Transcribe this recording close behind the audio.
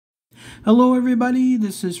Hello everybody,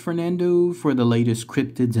 this is Fernando for the latest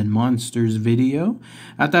Cryptids and Monsters video.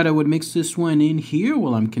 I thought I would mix this one in here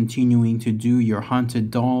while I'm continuing to do your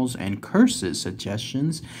haunted dolls and curses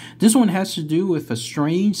suggestions. This one has to do with a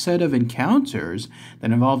strange set of encounters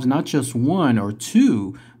that involves not just one or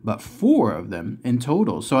two, but 4 of them in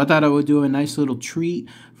total. So I thought I would do a nice little treat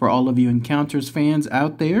for all of you Encounters fans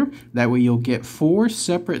out there. That way you'll get 4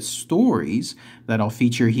 separate stories that I'll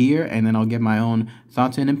feature here, and then I'll get my own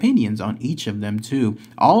thoughts and opinions on each of them too.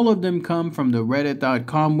 All of them come from the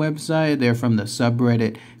reddit.com website. They're from the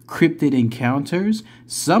subreddit Cryptid Encounters.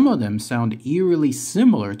 Some of them sound eerily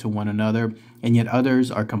similar to one another, and yet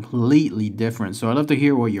others are completely different. So I'd love to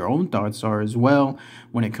hear what your own thoughts are as well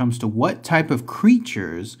when it comes to what type of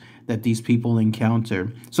creatures that these people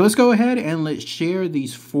encounter. So let's go ahead and let's share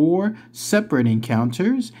these 4 separate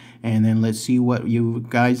encounters, and then let's see what you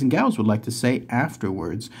guys and gals would like to say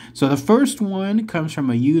afterwards. So the first one comes from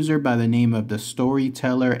a user by the name of the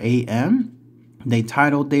Storyteller AM. They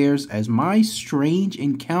titled theirs as My Strange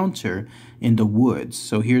Encounter in the Woods.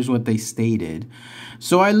 So here's what they stated.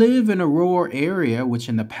 So I live in a rural area which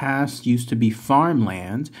in the past used to be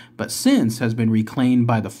farmland, but since has been reclaimed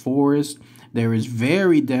by the forest. There is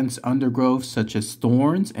very dense undergrowth such as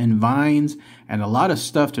thorns and vines and a lot of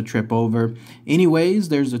stuff to trip over. Anyways,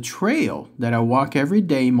 there's a trail that I walk every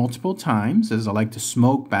day multiple times as I like to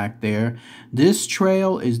smoke back there. This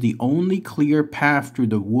trail is the only clear path through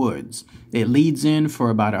the woods. It leads in for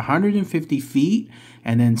about 150 feet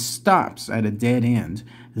and then stops at a dead end.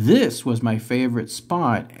 This was my favorite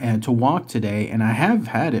spot to walk today, and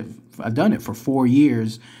I've done it for 4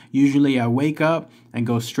 years. Usually I wake up and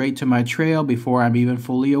go straight to my trail before I'm even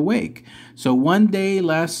fully awake. So one day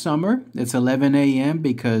last summer, it's 11 a.m.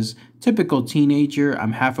 because typical teenager,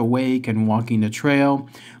 I'm half awake and walking the trail.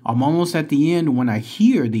 I'm almost at the end when I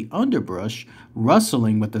hear the underbrush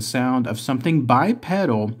rustling with the sound of something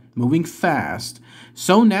bipedal moving fast.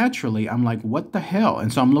 So naturally, I'm like, what the hell?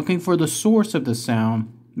 And so I'm looking for the source of the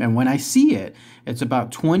sound. And when I see it, it's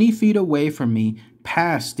about 20 feet away from me,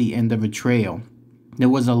 past the end of a trail. There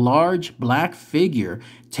was a large black figure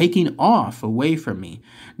taking off away from me.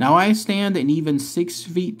 Now I stand an even 6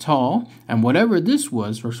 feet tall, and whatever this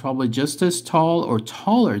was probably just as tall or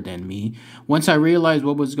taller than me. Once I realized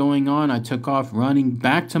what was going on, I took off running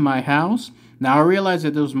back to my house. Now I realized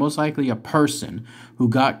that there was most likely a person who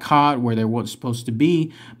got caught where they weren't supposed to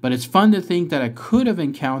be, but it's fun to think that I could have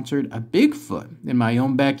encountered a Bigfoot in my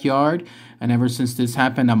own backyard, and ever since this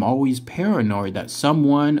happened, I'm always paranoid that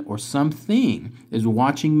someone or something is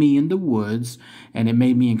watching me in the woods, and it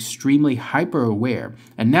made me extremely hyper aware.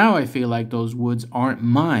 And now I feel like those woods aren't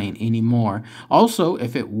mine anymore. Also,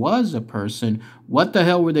 if it was a person, what the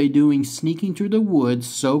hell were they doing sneaking through the woods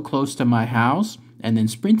so close to my house and then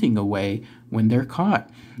sprinting away when they're caught?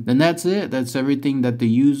 Then that's it. That's everything that the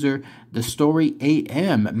user, the Story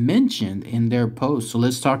AM, mentioned in their post. So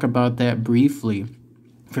let's talk about that briefly.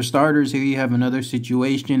 For starters, here you have another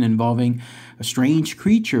situation involving a strange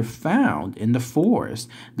creature found in the forest.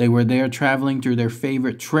 They were there traveling through their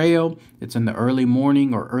favorite trail. It's in the early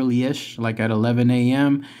morning or early-ish, like at 11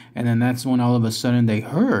 a.m. And then that's when all of a sudden they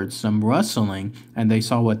heard some rustling and they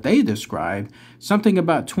saw what they described. Something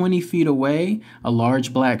about 20 feet away, a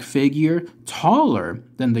large black figure, taller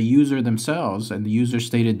than the user themselves. And the user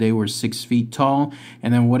stated they were 6 feet tall.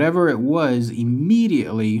 And then whatever it was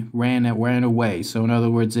immediately ran away. So in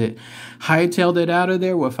other words, it hightailed it out of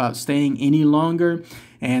there without staying any longer.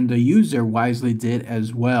 And the user wisely did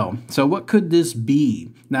as well. So what could this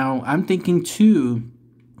be? Now, I'm thinking too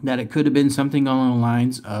that it could have been something along the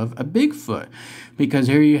lines of a Bigfoot, because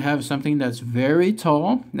here you have something that's very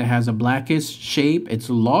tall, that has a blackish shape, it's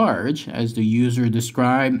large as the user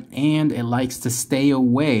described, and it likes to stay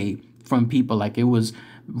away from people, like it was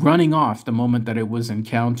running off the moment that it was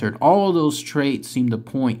encountered. All those traits seem to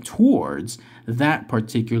point towards that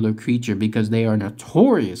particular creature because they are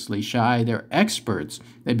notoriously shy. They're experts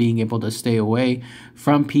at being able to stay away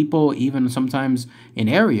from people, even sometimes in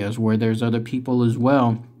areas where there's other people as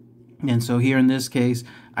well. And so here in this case,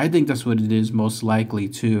 I think that's what it is most likely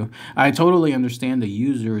too. I totally understand the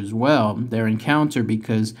user as well, their encounter,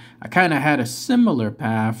 because I kind of had a similar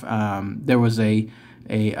path. There was a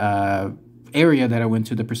area that I went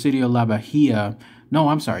to, the Presidio La Bahia, No,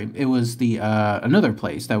 I'm sorry. It was the another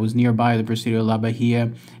place that was nearby the Presidio de la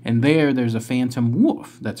Bahia, and there's a phantom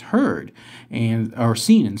wolf that's heard and or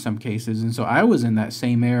seen in some cases. And so I was in that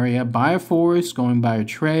same area by a forest, going by a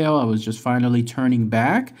trail. I was just finally turning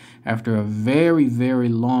back after a very, very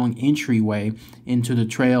long entryway into the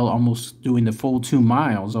trail, almost doing the full 2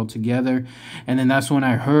 miles altogether. And then that's when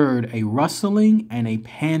I heard a rustling and a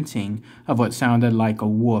panting of what sounded like a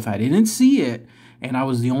wolf. I didn't see it, and I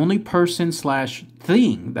was the only person slash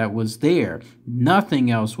thing that was there.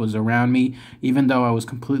 Nothing else was around me. Even though I was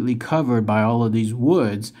completely covered by all of these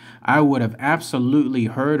woods, I would have absolutely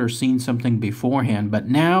heard or seen something beforehand. But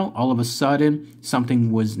now, all of a sudden,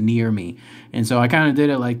 something was near me. And so I kind of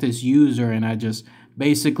did it like this user, and I just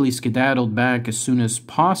basically skedaddled back as soon as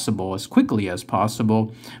possible, as quickly as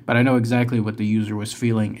possible, but I know exactly what the user was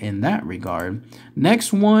feeling in that regard.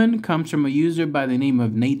 Next one comes from a user by the name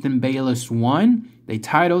of Nathan Bayless 1. They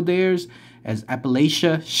titled theirs as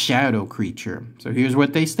Appalachia Shadow Creature. So here's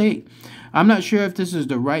what they state. I'm not sure if this is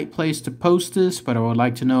the right place to post this, but I would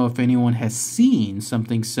like to know if anyone has seen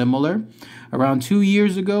something similar. Around 2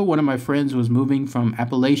 years ago, one of my friends was moving from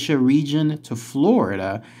Appalachia region to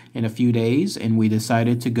Florida in a few days, and we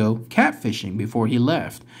decided to go catfishing before he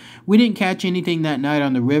left. We didn't catch anything that night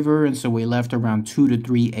on the river, and so we left around 2 to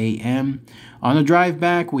 3 a.m. On the drive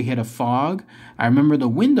back, we hit a fog. I remember the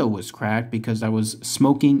window was cracked because I was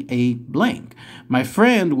smoking a blank. My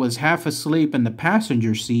friend was half asleep in the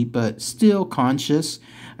passenger seat, but still conscious.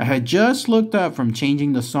 I had just looked up from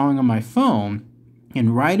changing the song on my phone,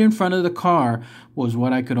 and right in front of the car was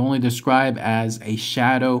what I could only describe as a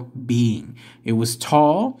shadow being. It was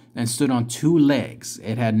tall and stood on 2 legs.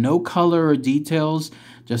 It had no color or details,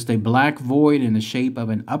 just a black void in the shape of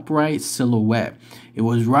an upright silhouette. It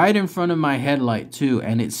was right in front of my headlight too,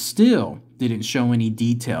 and it still didn't show any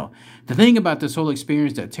detail. The thing about this whole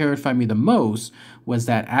experience that terrified me the most was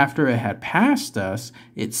that after it had passed us,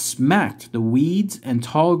 it smacked the weeds and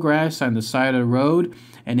tall grass on the side of the road,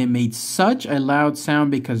 and it made such a loud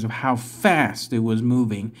sound because of how fast it was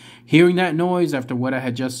moving. Hearing that noise after what I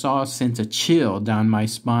had just saw sent a chill down my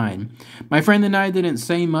spine. My friend and I didn't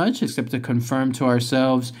say much except to confirm to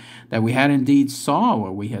ourselves that we had indeed saw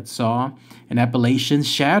what we had saw, an Appalachian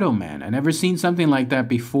shadow man. I never seen something like that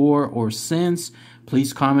before or since.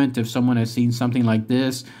 Please comment if someone has seen something like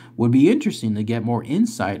this. Would be interesting to get more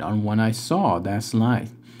insight on what I saw. That's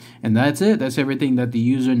life. And that's it. That's everything that the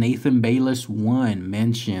user Nathan Bayless 1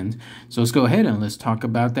 mentioned. So let's go ahead and let's talk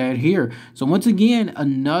about that here. So once again,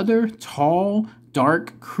 another tall,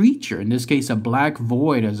 dark creature, in this case a black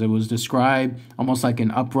void as it was described, almost like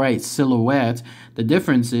an upright silhouette. The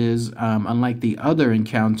difference is, unlike the other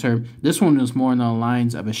encounter, this one was more on the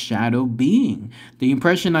lines of a shadow being. The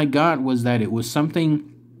impression I got was that it was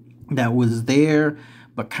something that was there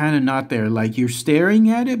but kind of not there. Like you're staring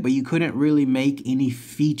at it, but you couldn't really make any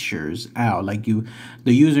features out. Like the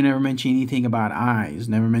user never mentioned anything about eyes,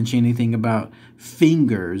 never mentioned anything about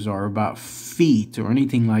fingers or about feet or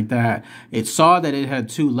anything like that. It saw that it had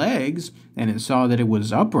 2 legs and it saw that it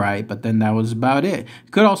was upright, but then that was about it.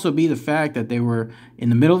 It could also be the fact that they were in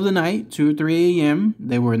the middle of the night, 2 or 3 a.m.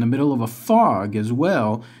 They were in the middle of a fog as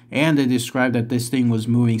well, and they described that this thing was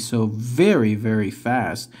moving so very, very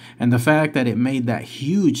fast. And the fact that it made that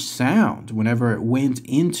huge sound whenever it went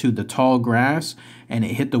into the tall grass and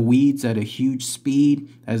it hit the weeds at a huge speed,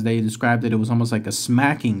 as they described it, it was almost like a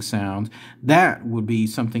smacking sound. That would be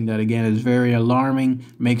something that, again, is very alarming,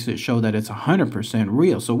 makes it show that it's 100%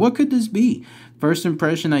 real. So what could this be? First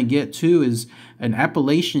impression I get, too, is an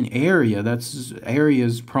Appalachian area. That's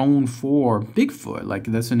areas prone for Bigfoot. Like,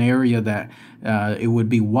 that's an area that it would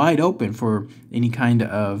be wide open for any kind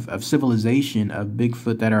of civilization of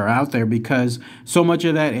Bigfoot that are out there, because so much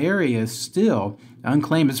of that area is still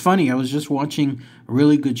unclaimed. It's funny, I was just watching a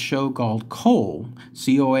really good show called Coal,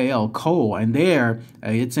 C-O-A-L, Coal, and there,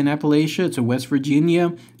 it's in Appalachia, it's in West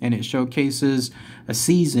Virginia, and it showcases a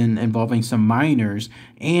season involving some miners,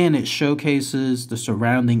 and it showcases the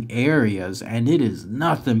surrounding areas, and it is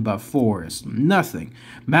nothing but forest, nothing.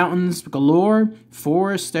 Mountains galore,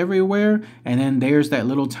 forest everywhere, and then there's that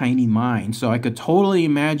little tiny mine. So I could totally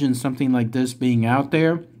imagine something like this being out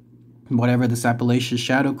there, whatever this Appalachian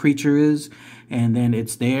shadow creature is, and then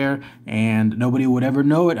it's there, and nobody would ever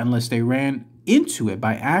know it unless they ran into it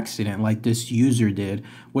by accident like this user did.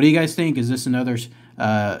 What do you guys think? Is this another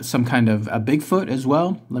some kind of a Bigfoot as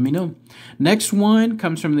well? Let me know. Next one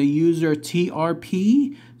comes from the user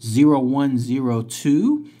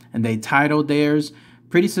TRP0102, and they titled theirs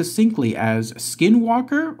pretty succinctly as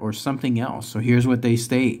Skinwalker or something else. So here's what they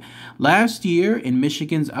state. Last year in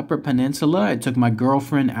Michigan's Upper Peninsula, I took my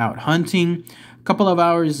girlfriend out hunting. A couple of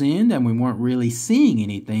hours in, and we weren't really seeing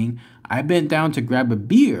anything, I bent down to grab a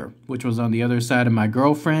beer, which was on the other side of my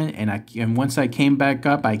girlfriend, and once I came back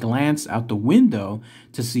up, I glanced out the window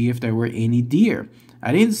to see if there were any deer.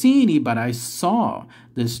 I didn't see any, but I saw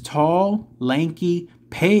this tall, lanky,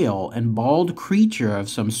 pale, and bald creature of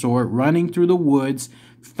some sort running through the woods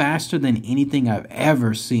faster than anything I've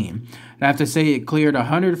ever seen. I have to say it cleared a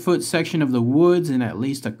 100-foot section of the woods in at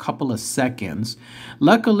least a couple of seconds.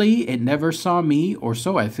 Luckily, it never saw me, or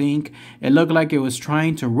so I think. It looked like it was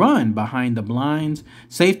trying to run behind the blinds.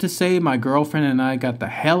 Safe to say, my girlfriend and I got the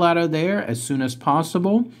hell out of there as soon as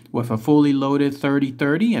possible with a fully loaded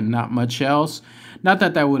 30-30 and not much else. Not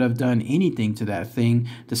that that would have done anything to that thing.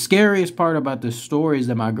 The scariest part about this story is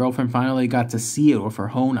that my girlfriend finally got to see it with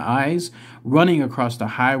her own eyes, running across the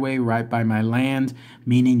highway right by my land,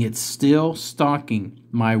 meaning it's still stalking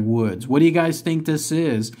my woods. What do you guys think this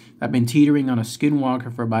is? I've been teetering on a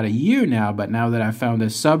skinwalker for about a year now, but now that I found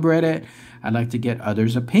this subreddit, I'd like to get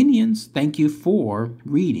others' opinions. Thank you for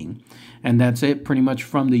reading. And that's it pretty much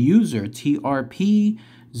from the user,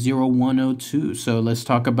 TRP0102. So let's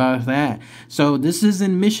talk about that. So this is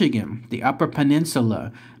in Michigan, the Upper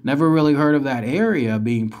Peninsula. Never really heard of that area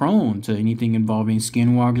being prone to anything involving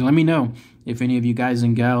skinwalkers. Let me know if any of you guys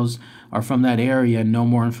and gals are from that area and know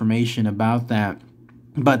more information about that.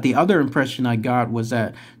 But the other impression I got was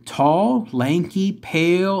that tall, lanky,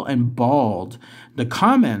 pale, and bald. The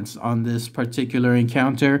comments on this particular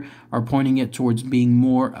encounter are pointing it towards being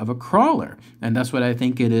more of a crawler. And that's what I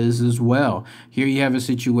think it is as well. Here you have a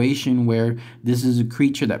situation where this is a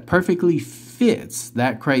creature that perfectly fits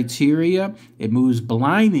that criteria. It moves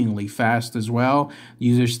blindingly fast as well. The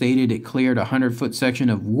user stated it cleared a 100-foot section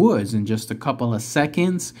of woods in just a couple of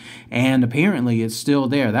seconds. And apparently it's still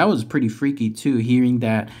there. That was pretty freaky too, hearing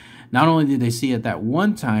that not only did they see it that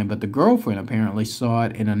one time, but the girlfriend apparently saw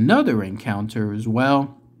it in another encounter as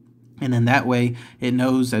well. And then that way it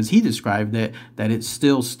knows, as he described it, that it's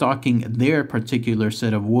still stalking their particular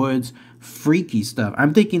set of woods. Freaky stuff.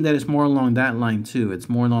 I'm thinking that it's more along that line too. It's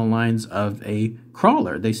more along the lines of a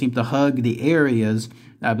crawler. They seem to hug the areas,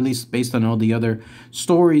 at least based on all the other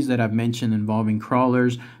stories that I've mentioned involving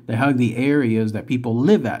crawlers. They hug the areas that people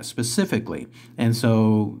live at specifically. And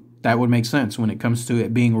so that would make sense when it comes to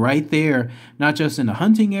it being right there, not just in the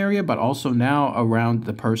hunting area, but also now around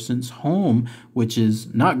the person's home, which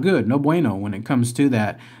is not good, no bueno when it comes to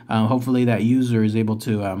that. Hopefully that user is able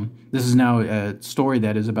to, this is now a story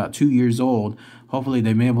that is about 2 years old. Hopefully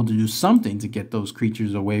they've been able to do something to get those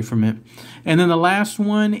creatures away from it. And then the last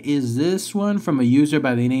one is this one from a user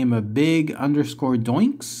by the name of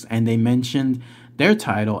Big_Doinks, and they mentioned their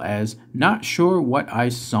title as Not Sure What I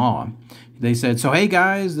Saw. They said, so hey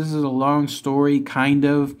guys, this is a long story, kind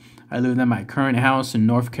of. I lived at my current house in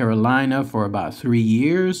North Carolina for about 3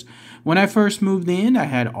 years. When I first moved in, I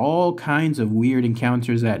had all kinds of weird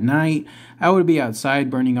encounters at night. I would be outside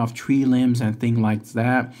burning off tree limbs and things like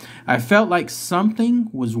that. I felt like something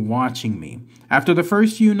was watching me. After the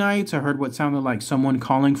first few nights, I heard what sounded like someone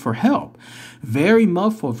calling for help, very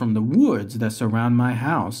muffled from the woods that surround my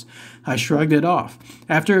house. I shrugged it off.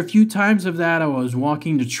 After a few times of that, I was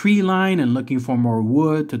walking the tree line and looking for more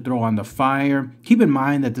wood to throw on the fire. Keep in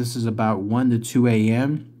mind that this is about 1 to 2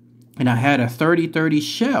 a.m., and I had a 30-30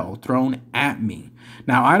 shell thrown at me.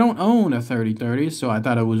 Now, I don't own a 30-30, so I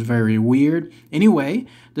thought it was very weird. Anyway,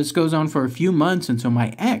 this goes on for a few months until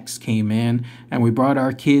my ex came in, and we brought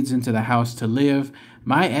our kids into the house to live.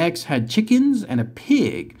 My ex had chickens and a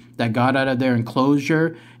pig that got out of their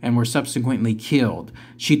enclosure and were subsequently killed.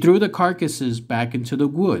 She threw the carcasses back into the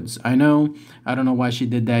woods. I don't know why she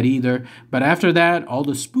did that either, but after that, all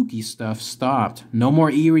the spooky stuff stopped. No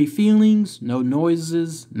more eerie feelings, no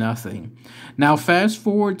noises, nothing. Now, fast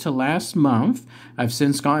forward to last month. I've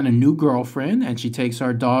since gotten a new girlfriend, and she takes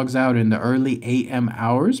our dogs out in the early a.m.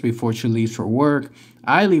 hours before she leaves for work.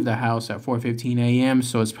 I leave the house at 4:15 a.m.,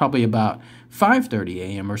 so it's probably about 5:30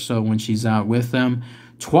 a.m. or so when she's out with them.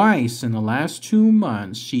 Twice in the last 2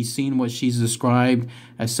 months, she's seen what she's described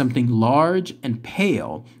as something large and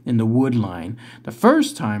pale in the wood line. The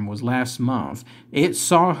first time was last month. It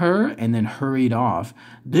saw her and then hurried off.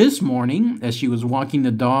 This morning, as she was walking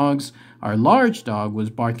the dogs, our large dog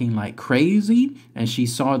was barking like crazy, and she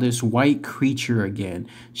saw this white creature again.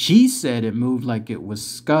 She said it moved like it was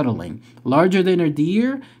scuttling, larger than a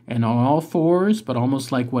deer and on all fours, but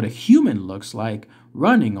almost like what a human looks like,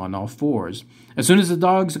 running on all fours. As soon as the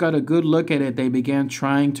dogs got a good look at it, they began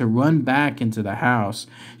trying to run back into the house.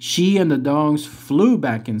 She and the dogs flew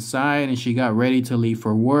back inside, and she got ready to leave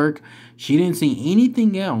for work. She didn't see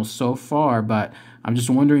anything else so far, but I'm just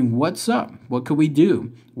wondering what's up. What could we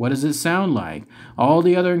do? What does it sound like? All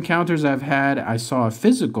the other encounters I've had, I saw a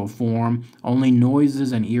physical form, only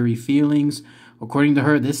noises and eerie feelings. According to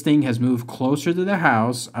her, this thing has moved closer to the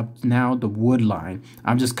house, up now the wood line.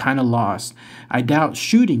 I'm just kind of lost. I doubt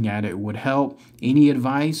shooting at it would help. Any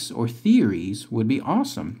advice or theories would be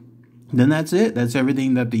awesome. Then that's it. That's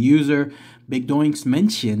everything that the user, Big Doinks,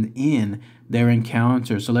 mentioned in their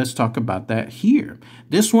encounter. So let's talk about that here.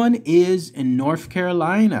 This one is in North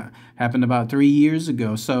Carolina. Happened about 3 years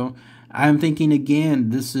ago. So I'm thinking again,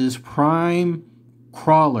 this is prime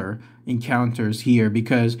crawler encounters here,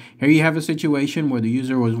 because here you have a situation where the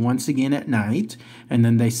user was once again at night, and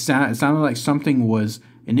then it sounded like something was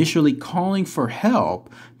initially calling for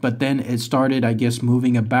help, but then it started, I guess,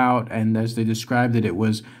 moving about, and as they described it, it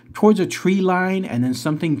was towards a tree line, and then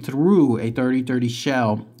something threw a 30-30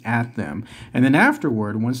 shell at them. And then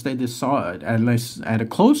afterward, once they just saw it, at least at a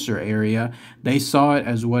closer area, they saw it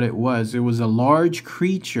as what it was. It was a large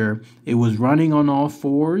creature. It was running on all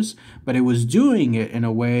fours, but it was doing it in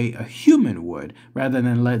a way a human would, rather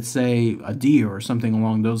than, let's say, a deer or something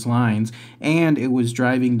along those lines. And it was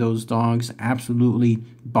driving those dogs absolutely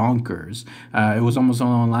bonkers. It was almost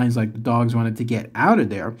along the lines like the dogs wanted to get out of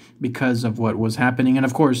there because of what was happening. And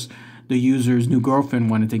of course, the user's new girlfriend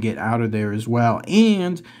wanted to get out of there as well.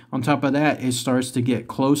 And on top of that, it starts to get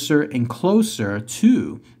closer and closer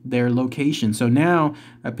to their location. So now,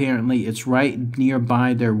 apparently, it's right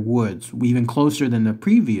nearby their woods, even closer than the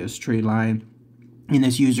previous tree line. And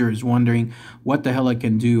this user is wondering what the hell it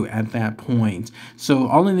can do at that point. So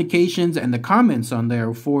all indications and the comments on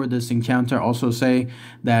there for this encounter also say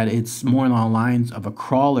that it's more along the lines of a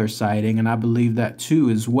crawler sighting, and I believe that too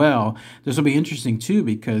as well. This will be interesting too,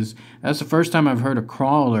 because that's the first time I've heard a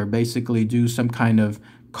crawler basically do some kind of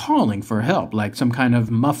calling for help, like some kind of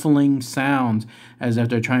muffling sound as if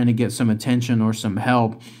they're trying to get some attention or some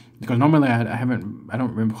help. Because normally I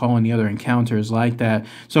don't recall any other encounters like that.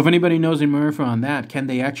 So if anybody knows any more info on that, can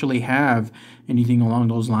they actually have anything along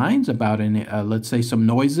those lines about any, let's say, some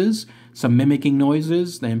noises, some mimicking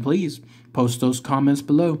noises, then please post those comments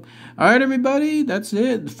below. All right, everybody, that's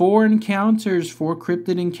it. 4 encounters, 4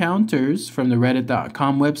 cryptid encounters from the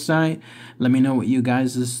reddit.com website. Let me know what you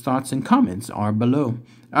guys' thoughts and comments are below.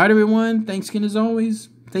 All right, everyone, thanks again as always.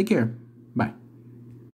 Take care.